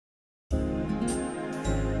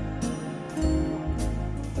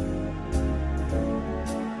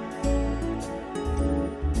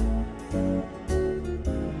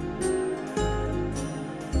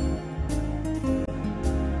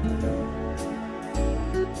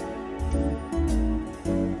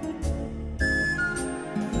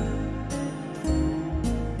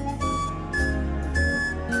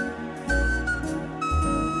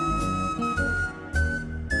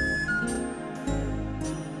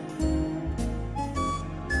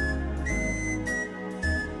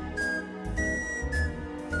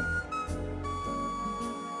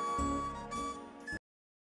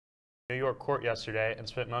York court yesterday and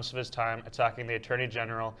spent most of his time attacking the Attorney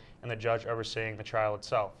General and the judge overseeing the trial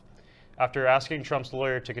itself. After asking Trump's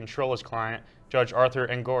lawyer to control his client, Judge Arthur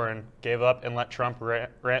Engoron gave up and let Trump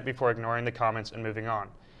rant before ignoring the comments and moving on.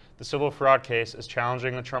 The civil fraud case is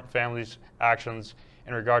challenging the Trump family's actions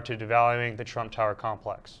in regard to devaluing the Trump Tower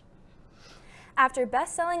complex. After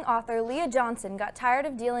best-selling author Leah Johnson got tired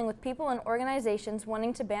of dealing with people and organizations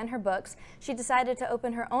wanting to ban her books, she decided to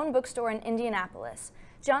open her own bookstore in Indianapolis.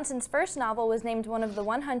 Johnson's first novel was named one of the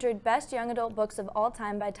 100 best young adult books of all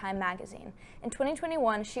time by Time magazine. In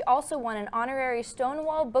 2021, she also won an honorary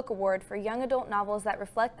Stonewall Book Award for young adult novels that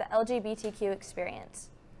reflect the LGBTQ experience.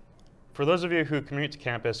 For those of you who commute to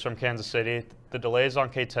campus from Kansas City, the delays on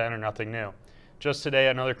K-10 are nothing new. Just today,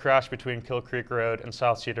 another crash between Kill Creek Road and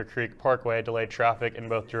South Cedar Creek Parkway delayed traffic in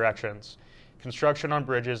both directions. Construction on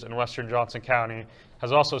bridges in western Johnson County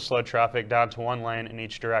has also slowed traffic down to one lane in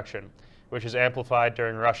each direction, which is amplified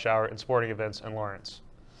during rush hour and sporting events in Lawrence.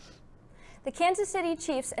 The Kansas City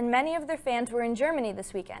Chiefs and many of their fans were in Germany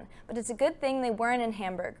this weekend, but it's a good thing they weren't in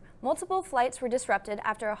Hamburg. Multiple flights were disrupted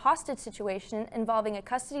after a hostage situation involving a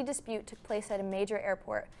custody dispute took place at a major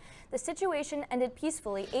airport. The situation ended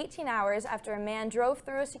peacefully 18 hours after a man drove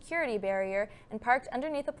through a security barrier and parked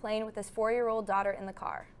underneath a plane with his 4-year-old daughter in the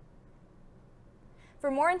car. For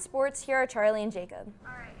more in sports, here are Charlie and Jacob.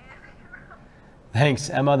 Thanks,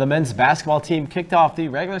 Emma. The men's basketball team kicked off the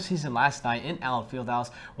regular season last night in Allen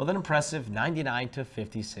Fieldhouse with an impressive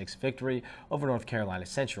 99-56 victory over North Carolina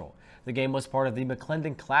Central. The game was part of the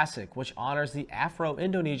McClendon Classic, which honors the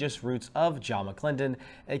Afro-Indonesian roots of John McClendon,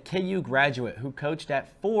 a KU graduate who coached at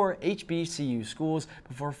 4 HBCU schools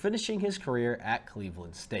before finishing his career at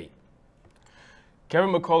Cleveland State. Kevin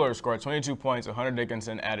McCullough scored 22 points, and Hunter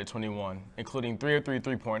Dickinson added 21, including 3 of 3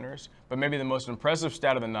 three-pointers. But maybe the most impressive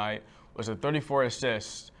stat of the night was the 34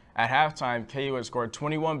 assists. At halftime, KU had scored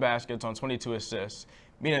 21 baskets on 22 assists,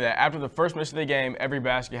 meaning that after the first miss of the game, every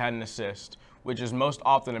basket had an assist, which is most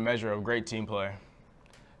often a measure of great team play.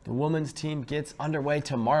 The women's team gets underway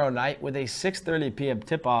tomorrow night with a 6:30 p.m.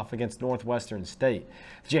 tip-off against Northwestern State.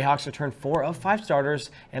 The Jayhawks returned 4 of 5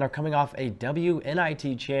 starters and are coming off a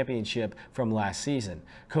WNIT championship from last season.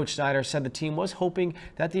 Coach Snyder said the team was hoping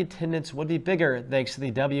that the attendance would be bigger thanks to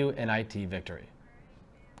the WNIT victory.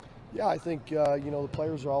 Yeah, I think, the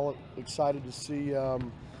players are all excited to see,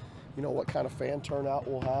 what kind of fan turnout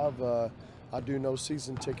we'll have. I do know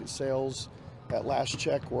season ticket sales at last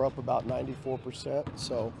check we're up about 94%,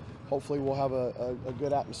 so hopefully we'll have a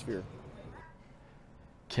good atmosphere.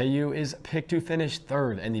 KU is picked to finish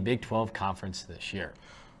 3rd in the Big 12 Conference this year.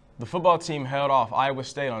 The football team held off Iowa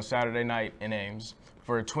State on Saturday night in Ames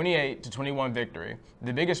for a 28-21 victory.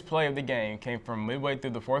 The biggest play of the game came from midway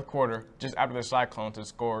through the 4th quarter, just after the Cyclones had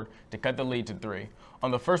scored to cut the lead to 3. On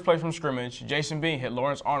the first play from scrimmage, Jason Bean hit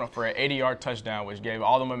Lawrence Arnold for an 80-yard touchdown, which gave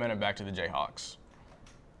all the momentum back to the Jayhawks.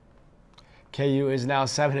 KU is now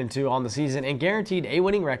 7-2 on the season and guaranteed a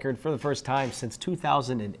winning record for the first time since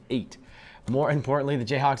 2008. More importantly, the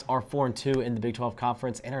Jayhawks are 4-2 in the Big 12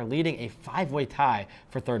 Conference and are leading a 5-way tie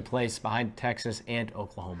for 3rd place behind Texas and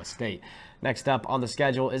Oklahoma State. Next up on the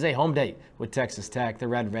schedule is a home date with Texas Tech. The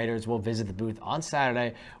Red Raiders will visit the booth on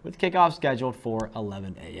Saturday with kickoff scheduled for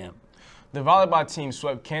 11 a.m. The volleyball team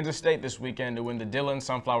swept Kansas State this weekend to win the Dillon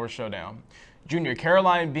Sunflower Showdown. Junior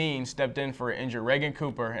Caroline Bean stepped in for injured Reagan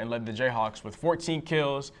Cooper and led the Jayhawks with 14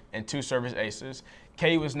 kills and 2 service aces.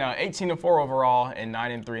 KU is now 18-4 overall and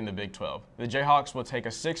 9-3 in the Big 12. The Jayhawks will take a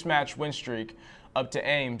 6-match win streak up to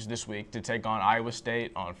Ames this week to take on Iowa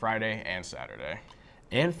State on Friday and Saturday.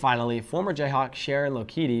 And finally, former Jayhawk Sharon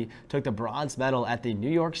Lokiti took the bronze medal at the New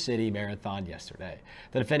York City Marathon yesterday.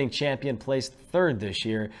 The defending champion placed 3rd this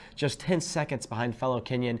year, just 10 seconds behind fellow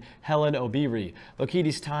Kenyan Helen Obiri.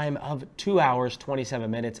 Lokiti's time of 2 hours,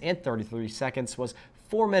 27 minutes, and 33 seconds was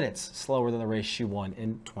 4 minutes slower than the race she won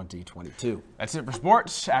in 2022. That's it for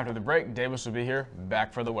sports. After the break, Davis will be here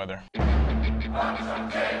back for the weather.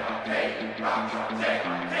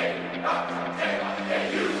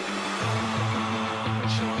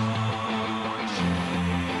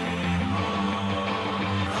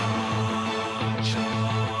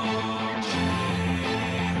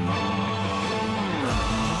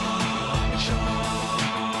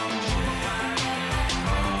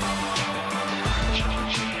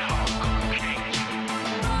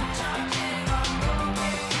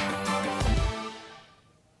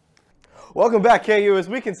 Welcome back, KU. As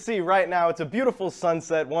we can see right now, it's a beautiful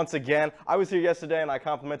sunset once again. I was here yesterday and I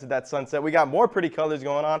complimented that sunset. We got more pretty colors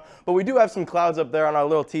going on, but we do have some clouds up there on our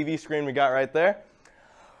little TV screen we got right there.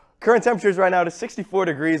 Current temperatures right now to 64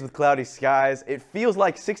 degrees with cloudy skies. It feels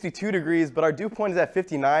like 62 degrees, but our dew point is at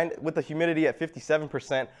 59 with the humidity at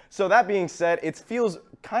 57%. So that being said, it feels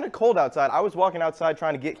kind of cold outside. I was walking outside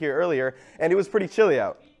trying to get here earlier, and it was pretty chilly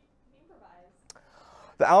out.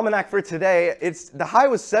 The almanac for today, the high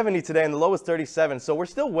was 70 today and the low was 37, so we're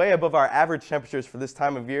still way above our average temperatures for this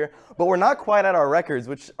time of year, but we're not quite at our records,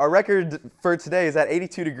 which our record for today is at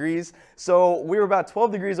 82 degrees, so we were about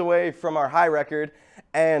 12 degrees away from our high record,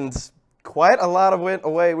 and quite a lot of it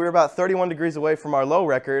away. We were about 31 degrees away from our low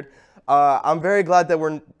record. I'm very glad that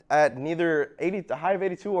we're at neither the high of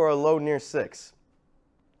 82 or a low near 6.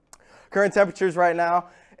 Current temperatures right now,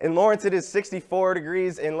 in Lawrence it is 64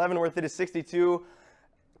 degrees, in Leavenworth it is 62,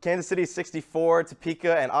 Kansas City is 64,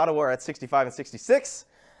 Topeka and Ottawa are at 65 and 66.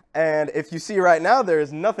 And if you see right now, there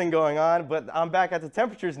is nothing going on, but I'm back at the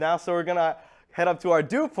temperatures now, so we're gonna head up to our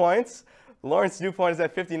dew points. Lawrence dew point is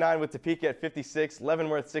at 59 with Topeka at 56,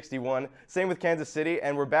 Leavenworth 61, same with Kansas City,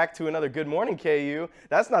 and we're back to another Good Morning KU.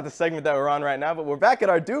 That's not the segment that we're on right now, but we're back at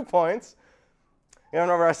our dew points. Going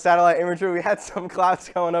over our satellite imagery, we had some clouds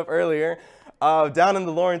going up earlier down in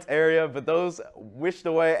the Lawrence area, but those wished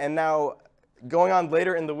away, and now going on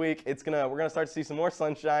later in the week, we're gonna start to see some more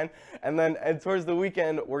sunshine, and then towards the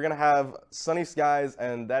weekend, we're gonna have sunny skies,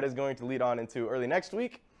 and that is going to lead on into early next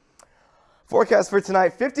week. Forecast for tonight,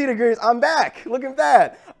 50 degrees. I'm back. Look at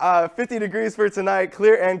that. 50 degrees for tonight,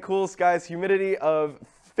 clear and cool skies, humidity of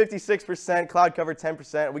 56%, cloud cover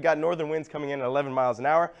 10%. We got northern winds coming in at 11 miles an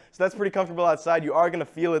hour, so that's pretty comfortable outside. You are gonna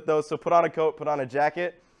feel it though, so put on a coat, put on a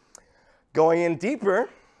jacket. Going in deeper,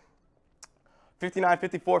 59,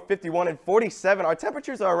 54, 51, and 47. Our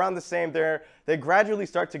temperatures are around the same. They gradually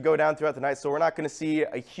start to go down throughout the night, so we're not going to see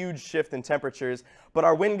a huge shift in temperatures. But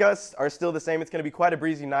our wind gusts are still the same. It's going to be quite a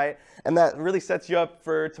breezy night, and that really sets you up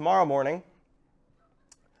for tomorrow morning.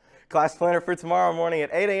 Class planner for tomorrow morning at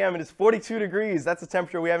 8 a.m. It is 42 degrees. That's a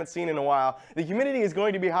temperature we haven't seen in a while. The humidity is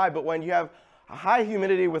going to be high, but when you have a high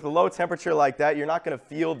humidity with a low temperature like that, you're not going to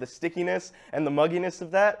feel the stickiness and the mugginess of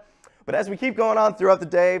that. But as we keep going on throughout the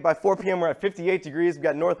day, by 4 p.m. we're at 58 degrees. We've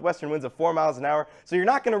got northwestern winds of 4 miles an hour. So you're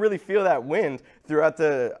not going to really feel that wind throughout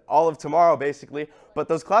all of tomorrow, basically. But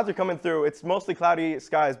those clouds are coming through. It's mostly cloudy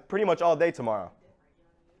skies pretty much all day tomorrow.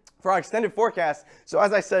 For our extended forecast, so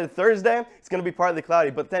as I said, Thursday, it's going to be partly cloudy.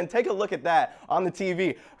 But then take a look at that on the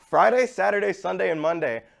TV. Friday, Saturday, Sunday, and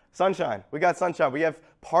Monday, sunshine. We got sunshine. We have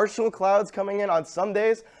partial clouds coming in on some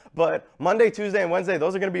days. But Monday, Tuesday, and Wednesday,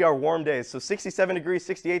 those are going to be our warm days. So 67 degrees,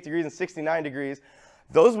 68 degrees, and 69 degrees.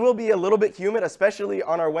 Those will be a little bit humid, especially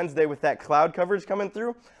on our Wednesday with that cloud coverage coming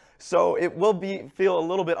through. So it will feel a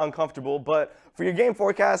little bit uncomfortable. But for your game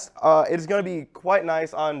forecast, it is going to be quite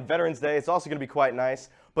nice on Veterans Day. It's also going to be quite nice.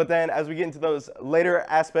 But then as we get into those later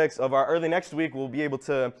aspects of our early next week, we'll be able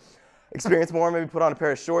to experience more, maybe put on a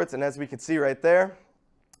pair of shorts. And as we can see right there,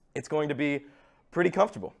 it's going to be pretty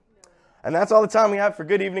comfortable. And that's all the time we have for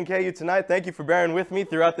Good Evening KU tonight. Thank you for bearing with me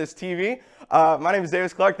throughout this TV. My name is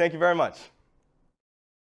Davis Clark. Thank you very much.